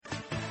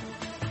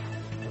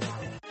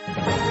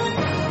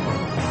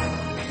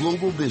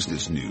Global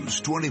business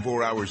news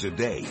 24 hours a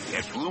day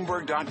at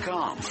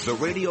Bloomberg.com, the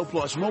Radio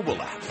Plus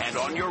mobile app, and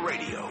on your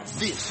radio.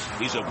 This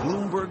is a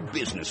Bloomberg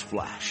Business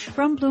Flash.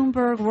 From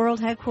Bloomberg World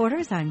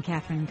Headquarters, I'm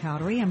Catherine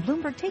Cowdery, and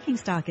Bloomberg Taking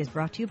Stock is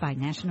brought to you by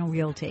National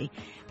Realty.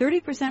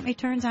 30%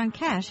 returns on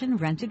cash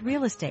and rented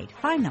real estate.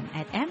 Find them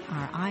at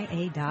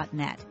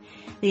nria.net.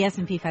 The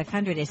S&P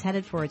 500 is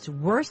headed for its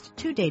worst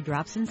two-day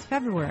drop since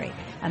February,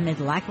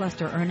 amid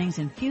lackluster earnings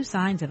and few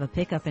signs of a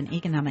pickup in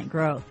economic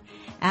growth.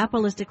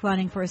 Apple is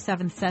declining for a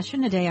seventh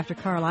session, a day after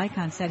Carl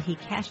Icahn said he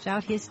cashed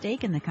out his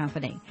stake in the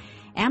company.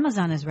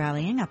 Amazon is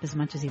rallying up as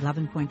much as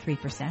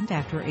 11.3%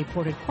 after it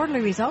reported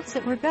quarterly results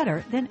that were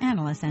better than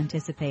analysts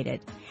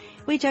anticipated.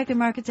 We check the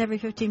markets every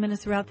 15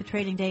 minutes throughout the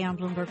trading day on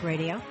Bloomberg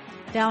Radio.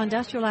 Dow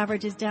Industrial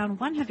Average is down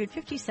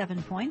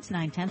 157 points,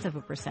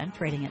 0.9%,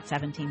 trading at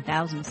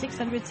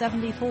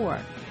 17,674.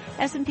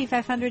 S&P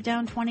 500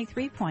 down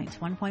 23 points,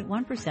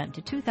 1.1%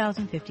 to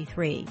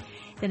 2,053.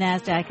 The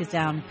Nasdaq is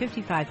down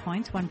 55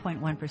 points,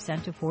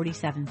 1.1% to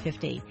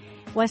 4750.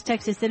 West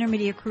Texas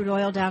Intermediate crude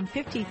oil down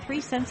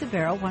 53 cents a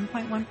barrel,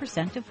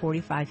 1.1% to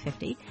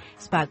 45.50.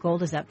 Spot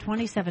gold is up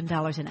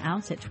 $27 an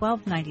ounce at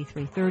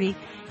 $12.9330.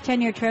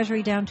 10-year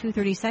Treasury down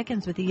 2/30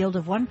 seconds with a yield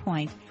of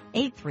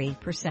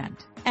 1.83%.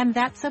 And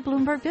that's a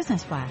Bloomberg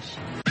Business Flash.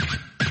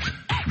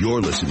 You're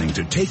listening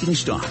to Taking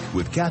Stock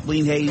with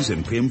Kathleen Hayes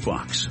and Pimm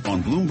Fox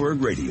on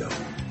Bloomberg Radio.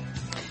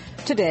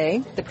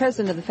 Today, the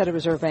president of the Federal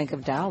Reserve Bank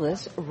of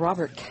Dallas,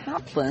 Robert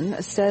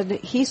Kaplan, said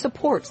he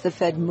supports the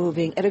Fed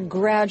moving at a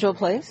gradual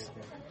pace.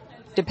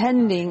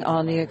 Depending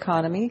on the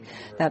economy,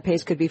 that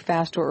pace could be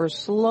faster or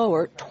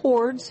slower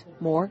towards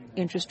more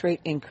interest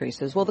rate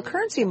increases. Well, the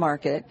currency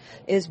market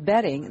is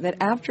betting that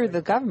after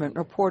the government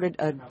reported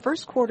a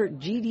first quarter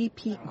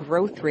GDP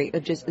growth rate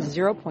of just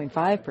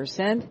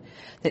 0.5%,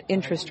 that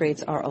interest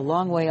rates are a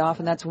long way off,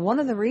 and that's one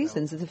of the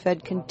reasons that the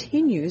Fed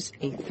continues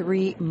a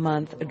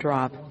 3-month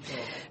drop.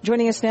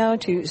 Joining us now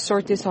to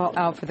sort this all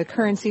out for the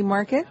currency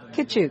market,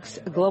 Kit Juckes,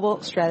 a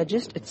global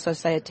strategist at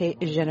Societe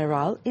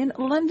Generale in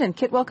London.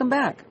 Kit, welcome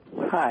back.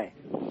 Hi.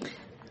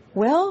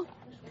 Well,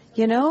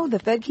 you know, the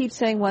Fed keeps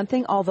saying one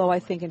thing, although I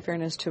think in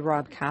fairness to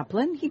Rob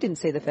Kaplan, he didn't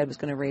say the Fed was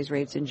going to raise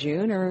rates in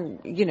June or,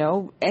 you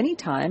know, any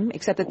time,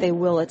 except that they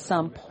will at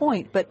some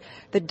point. But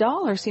the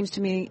dollar seems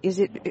to me, is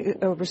it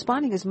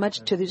responding as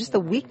much to just the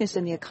weakness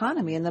in the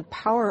economy and the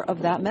power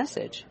of that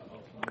message?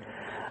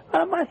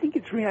 I think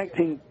it's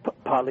reacting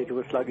partly to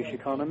a sluggish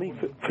economy,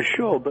 for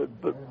sure, but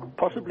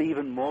possibly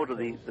even more to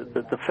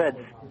the Fed's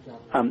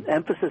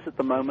emphasis at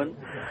the moment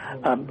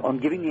on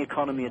giving the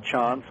economy a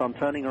chance, on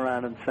turning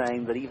around and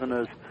saying that even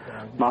as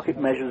market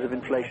measures of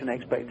inflation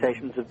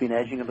expectations have been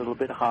edging a little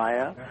bit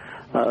higher,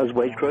 as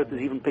wage growth has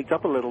even picked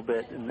up a little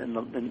bit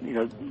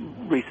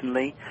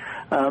recently,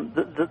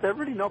 that they're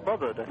really not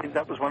bothered. I think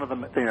that was one of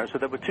them. So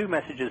there were two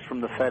messages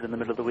from the Fed in the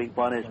middle of the week.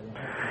 One is,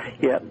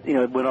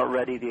 we're not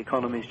ready. The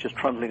economy's just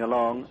trundling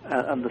along,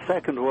 and the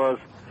second was,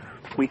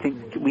 we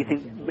think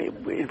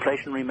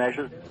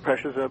inflationary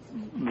pressures are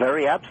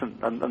very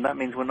absent, and that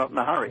means we're not in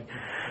a hurry.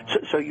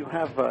 So you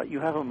have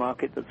a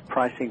market that's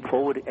pricing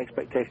forward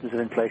expectations of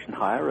inflation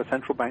higher, a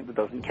central bank that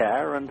doesn't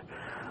care, and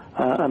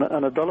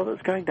a dollar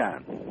that's going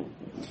down.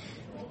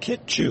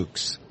 Kit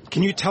Juckes,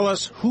 can you tell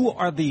us who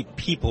are the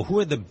people, who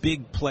are the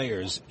big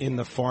players in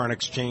the foreign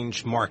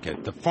exchange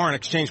market? The foreign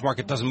exchange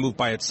market doesn't move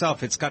by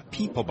itself; it's got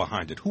people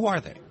behind it. Who are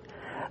they?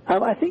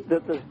 I think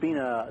that there's been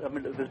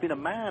a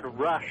mad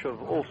rush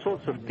of all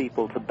sorts of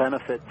people to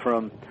benefit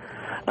from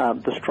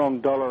the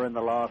strong dollar in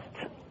the last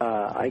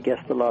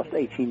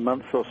 18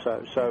 months or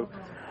so. So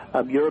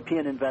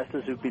European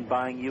investors who've been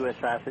buying U.S.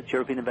 assets,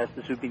 European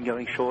investors who've been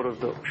going short of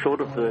the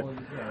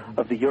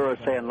euro,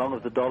 say, and long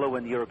of the dollar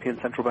when the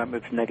European Central Bank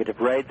moved to negative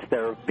rates.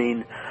 There have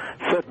been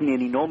certainly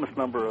an enormous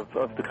number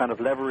of the kind of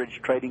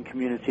leveraged trading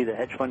community, the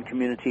hedge fund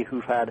community,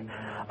 who've had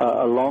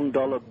a long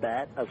dollar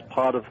bet as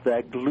part of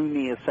their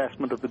gloomy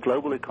assessment of the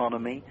global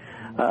economy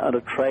and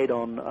a trade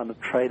on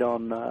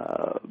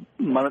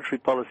monetary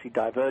policy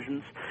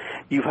divergence.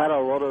 You've had a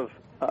lot of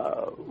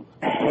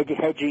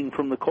hedging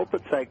from the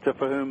corporate sector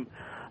for whom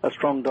a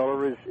strong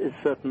dollar is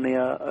certainly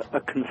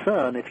a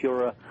concern. If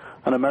you're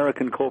an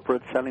American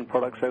corporate selling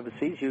products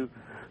overseas, you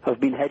have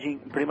been hedging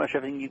pretty much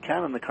everything you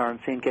can in the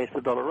currency in case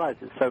the dollar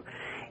rises. So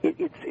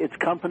it's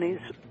companies,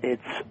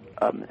 it's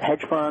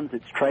hedge funds,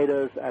 it's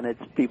traders, and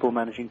it's people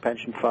managing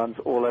pension funds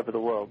all over the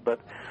world. But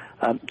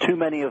too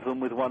many of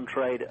them with one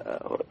trade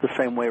the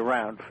same way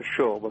around, for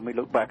sure, when we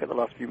look back at the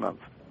last few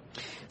months.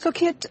 So,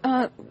 Kit,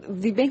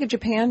 the Bank of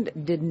Japan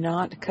did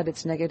not cut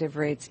its negative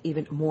rates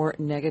even more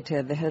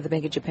negative. The head of the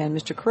Bank of Japan,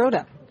 Mr.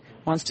 Kuroda,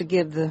 wants to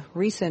give the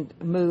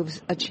recent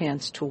moves a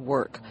chance to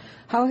work.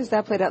 How has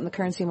that played out in the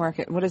currency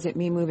market? What does it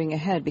mean moving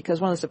ahead? Because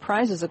one of the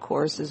surprises, of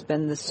course, has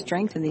been the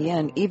strength in the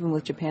yen, even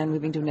with Japan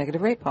moving to a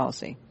negative rate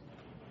policy.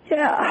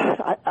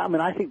 Yeah,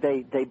 I think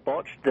they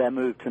botched their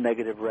move to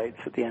negative rates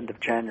at the end of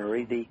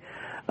January.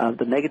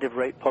 The negative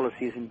rate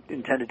policy is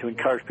intended to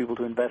encourage people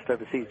to invest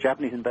overseas.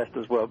 Japanese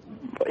investors were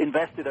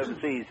invested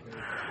overseas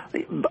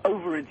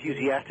over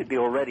enthusiastically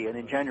already, and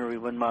in January,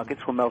 when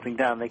markets were melting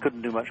down, they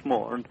couldn't do much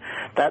more, and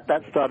that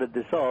started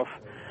this off.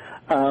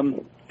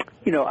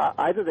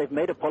 Either they've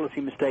made a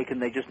policy mistake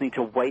and they just need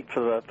to wait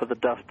for the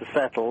dust to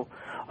settle,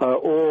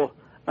 or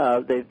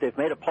they've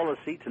made a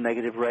policy to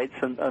negative rates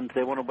and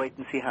they want to wait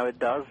and see how it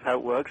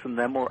works, and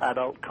they're more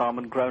adult, calm,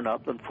 and grown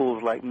up than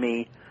fools like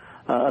me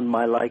and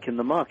my like in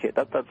the market.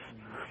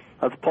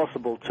 That's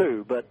possible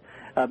too. But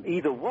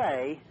either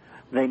way,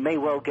 they may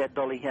well get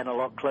dollar yen a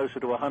lot closer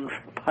to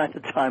 100 by the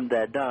time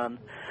they're done.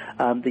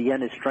 The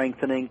yen is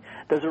strengthening.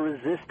 There's a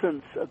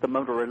resistance at the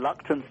moment, a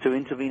reluctance to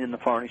intervene in the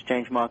foreign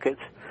exchange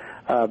markets.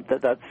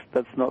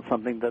 That's not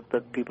something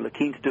that people are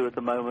keen to do at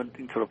the moment,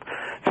 and sort of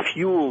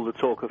fuel the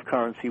talk of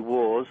currency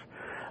wars.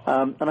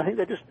 And I think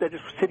they're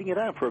just sitting it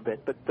out for a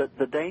bit. But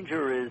the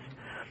danger is,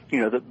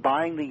 that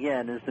buying the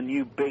yen is the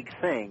new big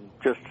thing,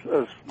 just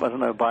as,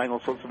 buying all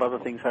sorts of other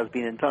things has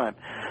been in time.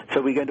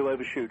 So we're going to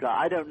overshoot.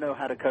 I don't know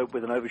how to cope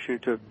with an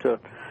overshoot to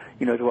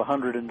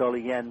 $100 in dollar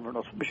yen,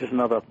 which is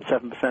another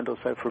 7% or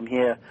so from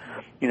here.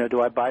 Do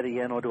I buy the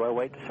yen, or do I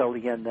wait to sell the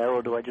yen there,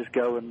 or do I just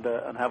go and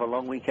have a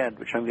long weekend,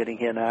 which I'm getting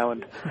here now,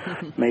 and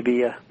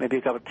maybe a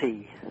cup of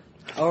tea?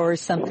 Or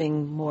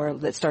something more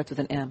that starts with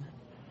an M.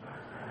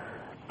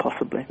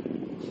 Possibly.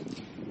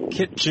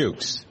 Kit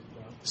Juckes,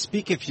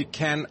 speak if you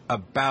can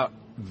about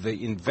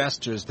the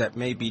investors that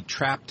may be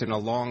trapped in a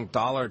long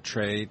dollar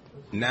trade,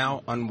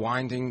 now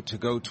unwinding to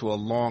go to a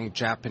long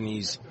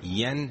Japanese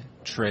yen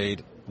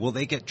trade. Will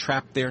they get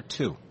trapped there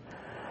too?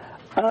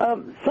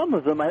 Some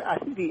of them. I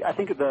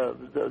think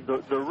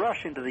the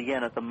rush into the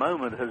yen at the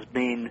moment has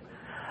been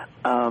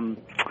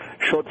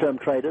short-term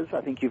traders.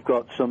 I think you've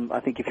got some. I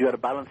think if you had a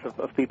balance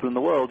of people in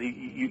the world,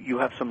 you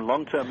have some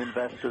long-term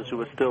investors who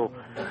are still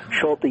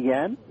short the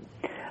yen.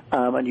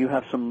 And you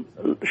have some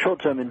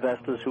short-term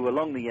investors who are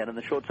long the yen, and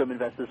the short-term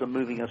investors are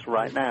moving us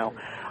right now.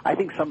 I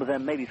think some of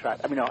them may be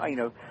trapped.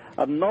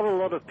 Not a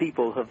lot of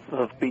people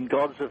have been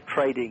gods of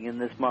trading in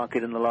this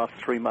market in the last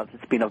 3 months.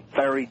 It's been a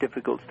very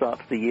difficult start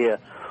to the year,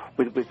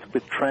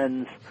 with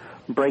trends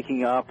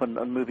breaking up and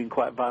moving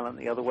quite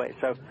violently the other way.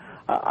 So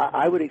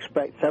I would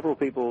expect several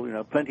people,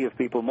 plenty of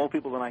people, more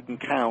people than I can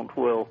count,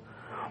 will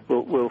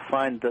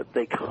find that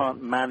they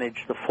can't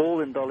manage the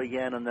fall in dollar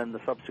yen and then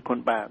the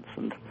subsequent bounce.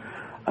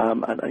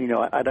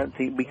 I don't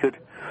think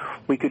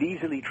we could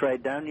easily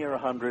trade down near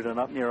 100 and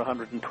up near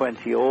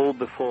 120 all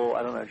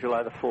before,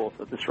 July the 4th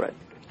at this rate.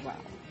 Wow.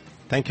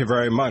 Thank you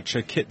very much.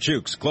 Kit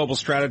Juckes, Global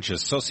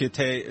Strategist,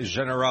 Societe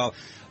Generale.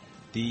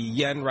 The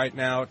yen right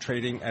now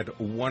trading at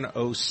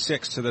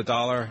 106 to the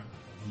dollar,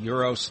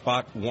 euro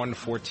spot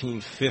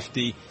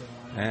 114.50,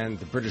 and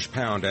the British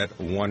pound at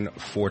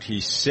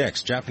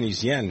 146.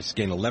 Japanese yen has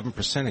gained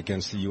 11%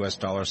 against the U.S.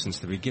 dollar since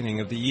the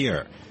beginning of the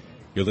year.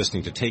 You're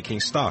listening to Taking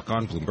Stock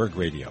on Bloomberg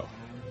Radio.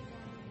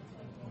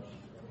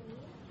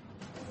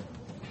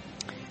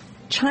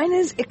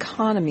 China's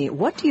economy.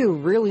 What do you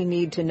really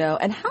need to know?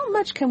 And how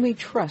much can we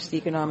trust the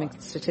economic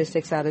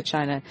statistics out of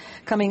China?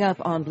 Coming up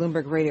on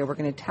Bloomberg Radio, we're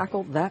going to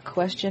tackle that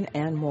question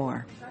and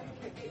more.